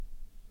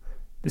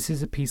This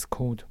is a piece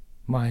called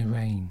My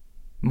Rain,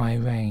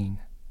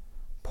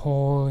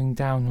 pouring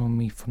down on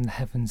me from the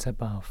heavens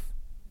above,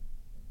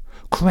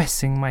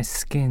 caressing my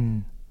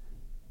skin,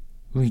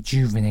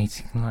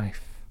 rejuvenating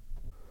life,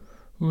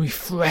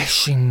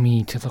 refreshing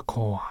me to the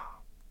core,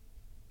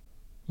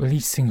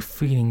 releasing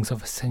feelings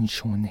of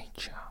essential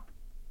nature.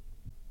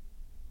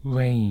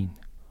 Rain,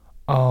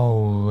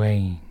 oh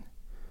rain,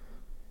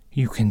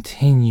 you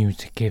continue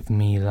to give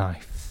me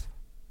life.